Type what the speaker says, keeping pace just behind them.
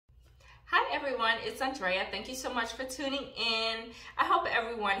everyone, it's Andrea. Thank you so much for tuning in. I hope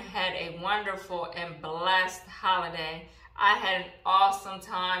everyone had a wonderful and blessed holiday. I had an awesome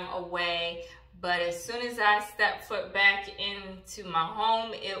time away, but as soon as I stepped foot back into my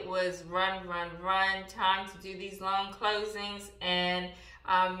home, it was run, time to do these loan closings and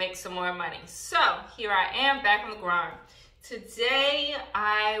make some more money. So here I am back on the grind. Today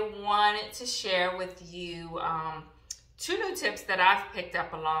I wanted to share with you two new tips that I've picked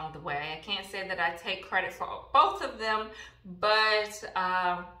up along the way. I can't say that I take credit for both of them, but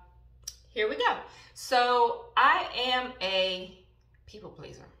here we go. So I am a people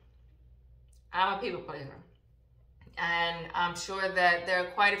pleaser. I'm a people pleaser. And I'm sure that there are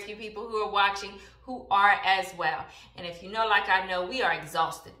quite a few people who are watching who are as well. And if you know, like I know, we are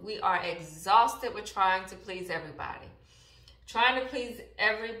exhausted. We are exhausted with trying to please everybody. Trying to please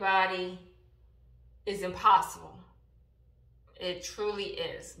everybody is impossible. It truly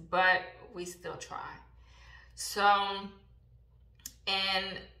is, but we still try. So, and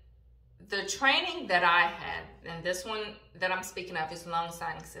the training that I had, and this one that I'm speaking of is loan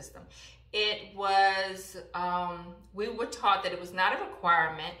signing system. It was, we were taught that it was not a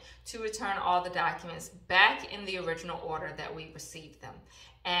requirement to return all the documents back in the original order that we received them.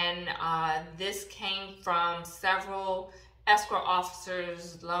 And this came from several escrow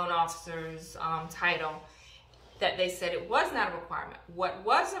officers, loan officers, title, that they said it was not a requirement. What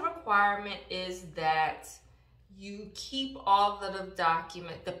was a requirement is that you keep all of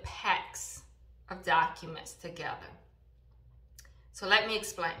the packs of documents together. So let me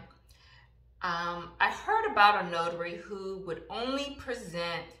explain. I heard about a notary who would only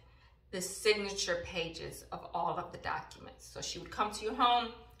present the signature pages of all of the documents. So she would come to your home,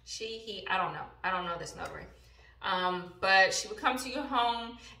 I don't know this notary. But she would come to your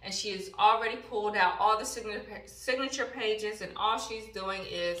home and she has already pulled out all the signature pages, and all she's doing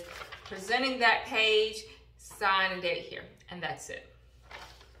is presenting that page, sign and date here, and that's it.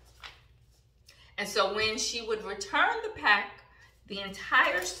 And so when she would return the pack, the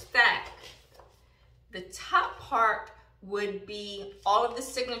entire stack, the top part would be all of the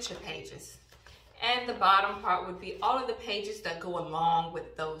signature pages, and the bottom part would be all of the pages that go along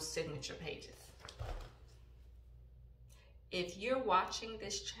with those signature pages. If you're watching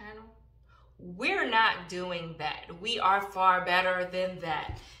this channel, we're not doing that. We are far better than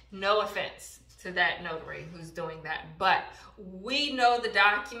that. No offense to that notary who's doing that, but we know the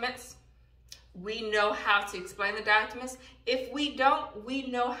documents. We know how to explain the documents. If we don't, we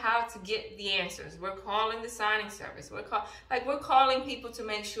know how to get the answers. We're calling the signing service. We're calling people to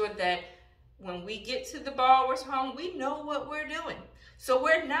make sure that when we get to the borrower's home, we know what we're doing. So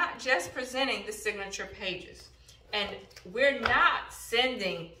we're not just presenting the signature pages. And we're not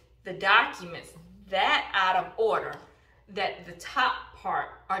sending the documents that out of order, that the top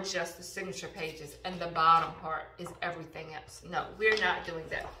part are just the signature pages and the bottom part is everything else. No, we're not doing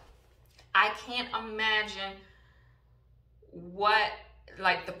that. I can't imagine what,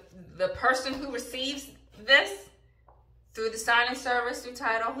 like the person who receives this through the signing service, through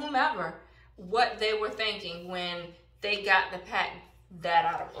title, whomever, what they were thinking when they got the pack that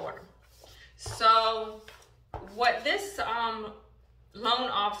out of order. So what this loan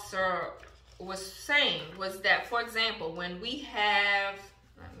officer was saying was that, for example, when we have,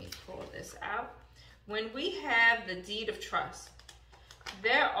 let me pull this out, when we have the deed of trust,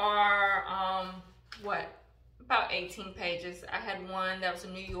 there are, about 18 pages. I had one that was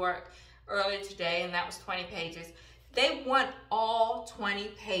in New York earlier today, and that was 20 pages. They want all 20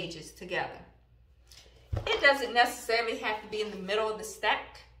 pages together. It doesn't necessarily have to be in the middle of the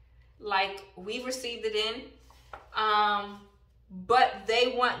stack like we received it in. But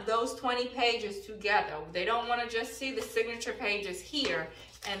they want those 20 pages together. They don't want to just see the signature pages here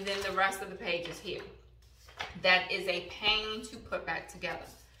and then the rest of the pages here. That is a pain to put back together.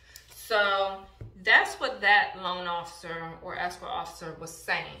 So that's what that loan officer or escrow officer was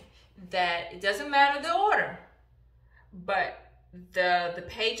saying, that it doesn't matter the order, but the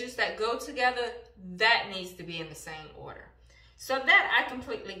pages that go together, that needs to be in the same order. So that I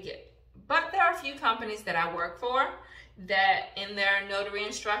completely get. But there are a few companies that I work for that in their notary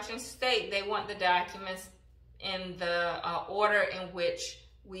instructions state they want the documents in the order in which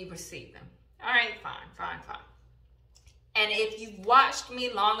we receive them. All right, fine. And if you've watched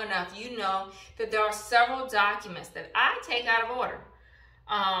me long enough, you know that there are several documents that I take out of order.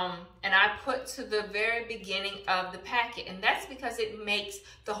 And I put to the very beginning of the packet. And that's because it makes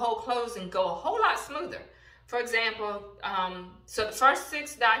the whole closing go a whole lot smoother. For example, so the first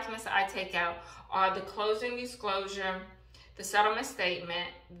 6 documents I take out are the closing disclosure, the settlement statement,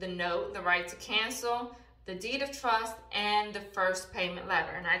 the note, the right to cancel, the deed of trust, and the first payment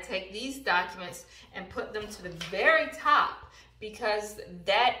letter. And I take these documents and put them to the very top because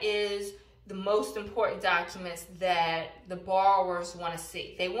that is the most important documents that the borrowers want to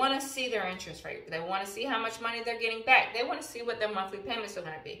see. They want to see their interest rate. They want to see how much money they're getting back. They want to see what their monthly payments are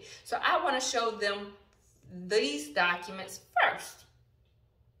going to be. So I want to show them these documents first.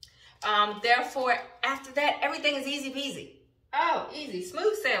 Therefore, after that, everything is easy peasy. Oh, easy,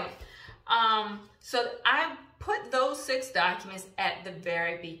 smooth sailing. So I put those 6 documents at the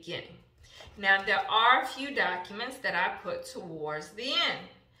very beginning. Now, there are a few documents that I put towards the end.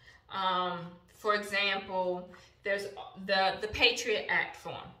 For example, there's the Patriot Act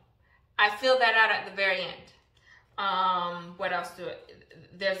form. I fill that out at the very end. What else do it?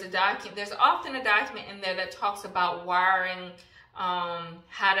 There's often a document in there that talks about wiring,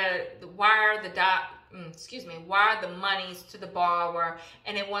 how to wire the monies to the borrower,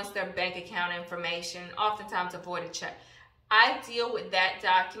 and it wants their bank account information, oftentimes a voided check. I deal with that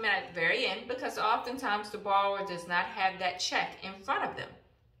document at the very end because oftentimes the borrower does not have that check in front of them.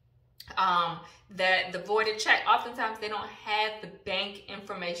 The voided check, oftentimes they don't have the bank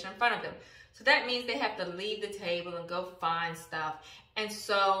information in front of them. So that means they have to leave the table and go find stuff. And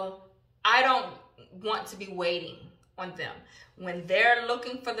so I don't want to be waiting on them. When they're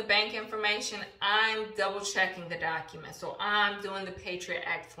looking for the bank information, I'm double checking the document. So I'm doing the Patriot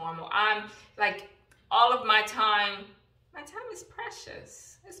Act form, or I'm like, all of my time is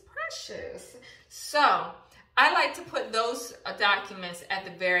precious. It's precious. So I like to put those documents at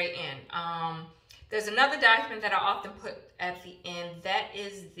the very end. There's another document that I often put at the end. That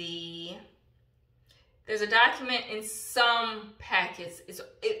is there's a document in some packets.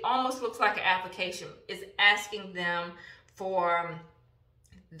 It almost looks like an application. It's asking them for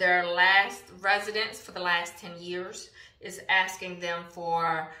their last residence for the last 10 years. It's asking them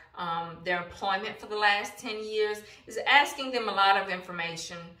for their employment for the last 10 years. It's asking them a lot of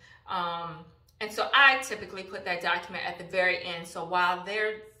information. And so I typically put that document at the very end. So while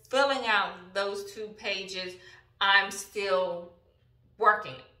they're filling out those 2 pages, I'm still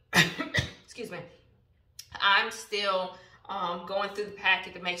working. Excuse me. I'm still going through the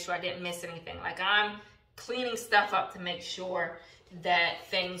packet to make sure I didn't miss anything. Like, I'm cleaning stuff up to make sure that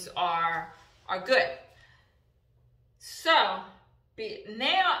things are good. So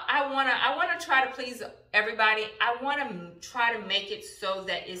now I wanna try to please everybody. I wanna try to make it so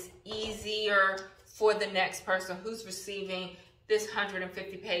that it's easier for the next person who's receiving this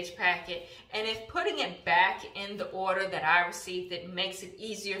 150-page packet. And if putting it back in the order that I received it makes it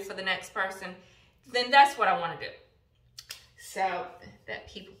easier for the next person, then that's what I want to do. So that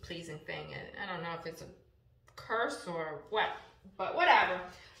people-pleasing thing, I don't know if it's a curse or what, but whatever.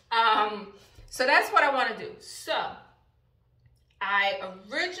 So that's what I want to do. So I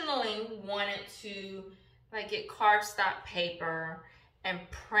originally wanted to get cardstock paper and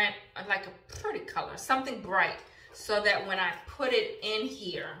print like a pretty color, something bright, so that when I put it in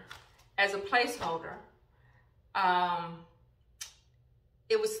here as a placeholder,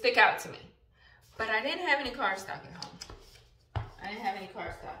 it would stick out to me. But I didn't have any cardstock at home. I didn't have any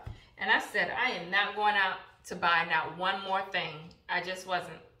cardstock. And I said, I am not going out to buy not one more thing. I just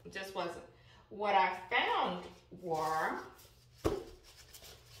wasn't. What I found were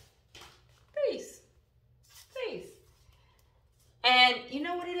these. And you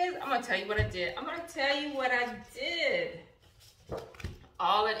know what it is? I'm going to tell you what I did.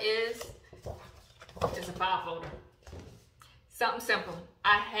 All it is a file folder. Something simple.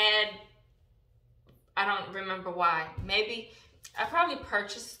 I don't remember why. Maybe I probably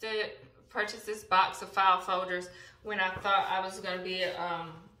purchased this box of file folders when I thought I was going to be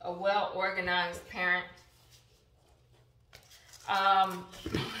a well-organized parent.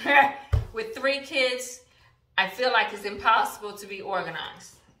 With 3 kids, I feel like it's impossible to be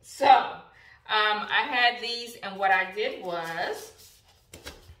organized. So I had these, and what I did was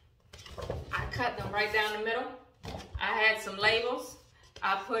I cut them right down the middle. I had some labels.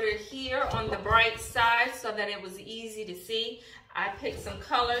 I put it here on the bright side so that it was easy to see. I picked some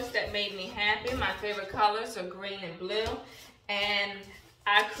colors that made me happy. My favorite colors are green and blue. And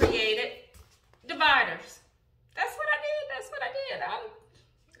I created dividers. That's what I did.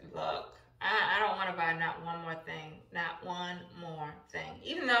 Look, I don't want to buy not one more thing. Not one more thing.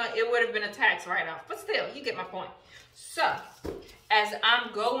 Even though it would have been a tax write-off. But still, you get my point. So, as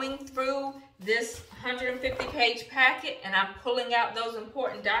I'm going through this 150-page packet and I'm pulling out those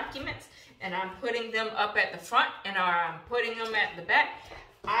important documents and I'm putting them up at the front and I'm putting them at the back,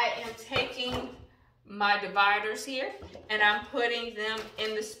 I am taking my dividers here and I'm putting them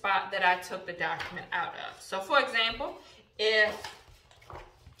in the spot that I took the document out of. So for example, if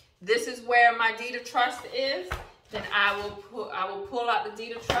this is where my deed of trust is, then I will pull out the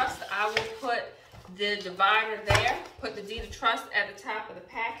deed of trust. I will put the divider there, put the deed of trust at the top of the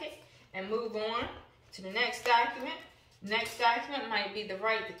packet, and move on to the next document. Next document might be the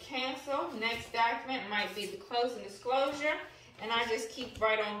right to cancel. Next document might be the closing disclosure. And I just keep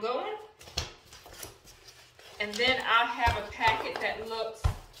right on going. And then I'll have a packet that looks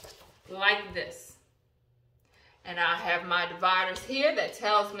like this. And I'll have my dividers here that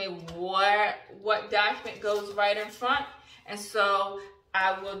tells me what document goes right in front. And so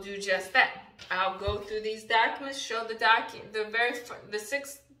I will do just that. I'll go through these documents, show the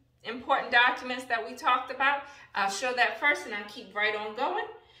 6 important documents that we talked about. I'll show that first, and I keep right on going,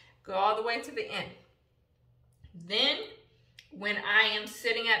 go all the way to the end. Then, when I am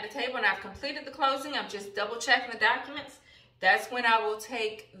sitting at the table and I've completed the closing, I'm just double checking the documents. That's when I will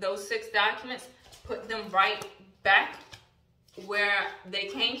take those 6 documents, put them right back where they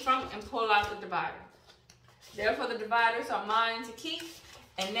came from, and pull out the divider. Therefore, the dividers are mine to keep,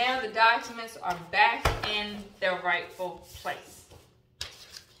 and now the documents are back in their rightful place.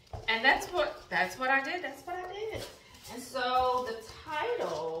 And that's what I did. That's what I did. And so the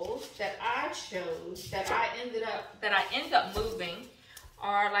titles that I chose, that I end up moving,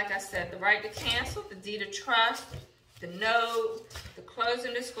 are, like I said, the right to cancel, the deed of trust, the note, the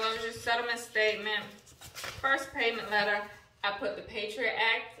closing disclosure, settlement statement, first payment letter. I put the Patriot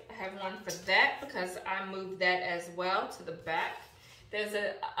Act. I have one for that because I moved that as well to the back. There's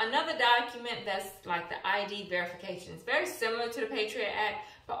another document that's like the ID verification. It's very similar to the Patriot Act,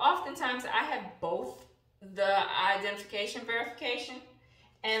 but oftentimes I have both the identification verification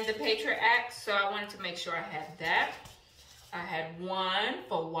and the Patriot Act, so I wanted to make sure I had that. I had one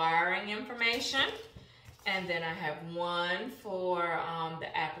for wiring information, and then I have one for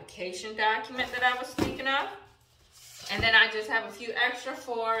the application document that I was speaking of. And then I just have a few extra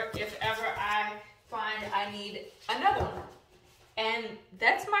for if ever I find I need another one. And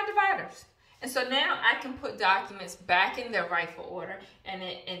that's my dividers. And so now I can put documents back in their rightful order. And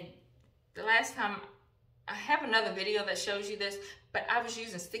the last time, I have another video that shows you this, but I was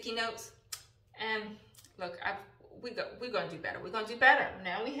using sticky notes. And look, we're going to do better. We're going to do better.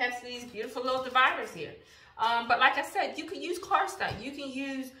 Now we have these beautiful little dividers here. But like I said, you can use cardstock. You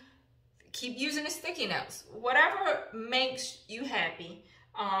can keep using the sticky notes. Whatever makes you happy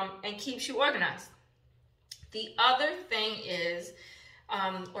and keeps you organized. The other thing is,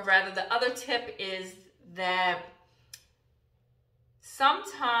 or rather the other tip is that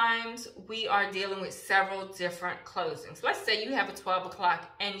sometimes we are dealing with several different closings. Let's say you have a 12 o'clock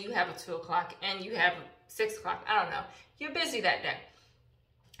and you have a 2 o'clock and you have a 6 o'clock. I don't know. You're busy that day.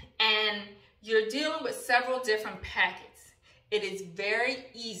 And you're dealing with several different packets. It is very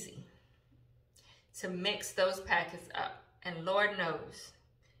easy to mix those packets up. And Lord knows,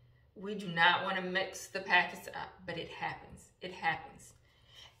 we do not want to mix the packets up, but it happens. It happens.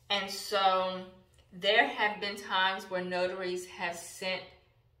 And so there have been times where notaries have sent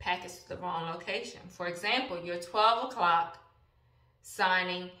packets to the wrong location. For example, your 12 o'clock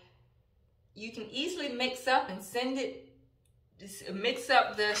signing, you can easily mix up the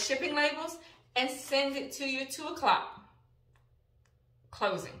shipping labels and send it to your 2 o'clock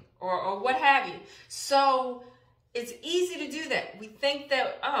closing or what have you. So it's easy to do that. We think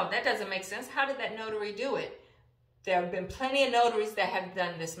that, oh, that doesn't make sense. How did that notary do it? There have been plenty of notaries that have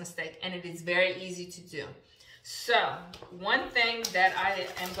done this mistake, and it is very easy to do. So one thing that I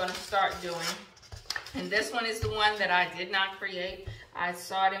am going to start doing, and this one is the one that I did not create. I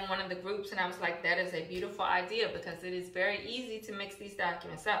saw it in one of the groups, and I was like, that is a beautiful idea because it is very easy to mix these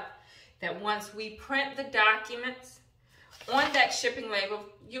documents up. That once we print the documents on that shipping label,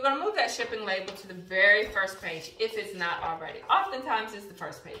 you're going to move that shipping label to the very first page if it's not already. Oftentimes it's the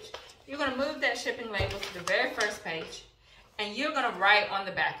first page. You're going to move that shipping label to the very first page, and you're going to write on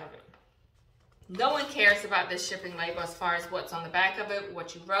the back of it. No one cares about this shipping label as far as what's on the back of it,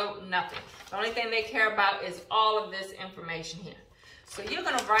 what you wrote, nothing. The only thing they care about is all of this information here. So you're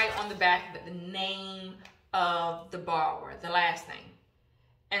going to write on the back of it the name of the borrower, the last name.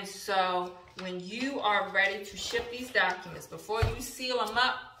 And so when you are ready to ship these documents, before you seal them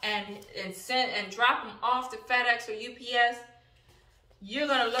up and send and drop them off to FedEx or UPS, you're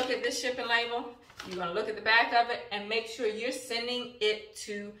going to look at this shipping label, you're going to look at the back of it, and make sure you're sending it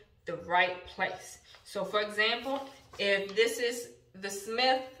to the right place. So for example, if this is the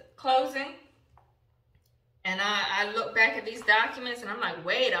Smith closing, and I look back at these documents and I'm like,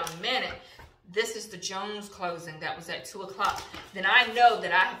 wait a minute, this is the Jones closing that was at 2 o'clock. Then I know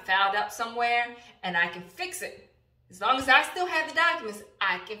that I have fouled up somewhere and I can fix it. As long as I still have the documents,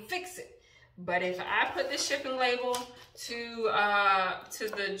 I can fix it. But if I put the shipping label to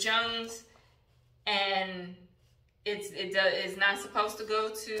the Jones and it's not supposed to go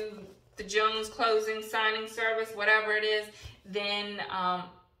to the Jones closing signing service, whatever it is, then I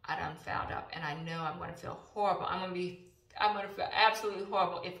done fouled up, and I know I'm going to feel horrible. I'm going to feel absolutely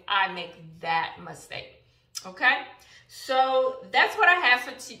horrible if I make that mistake. Okay, so that's what I have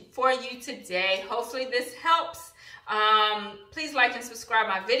for you today. Hopefully this helps. Please like and subscribe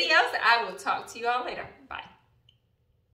my videos. I will talk to you all later. Bye.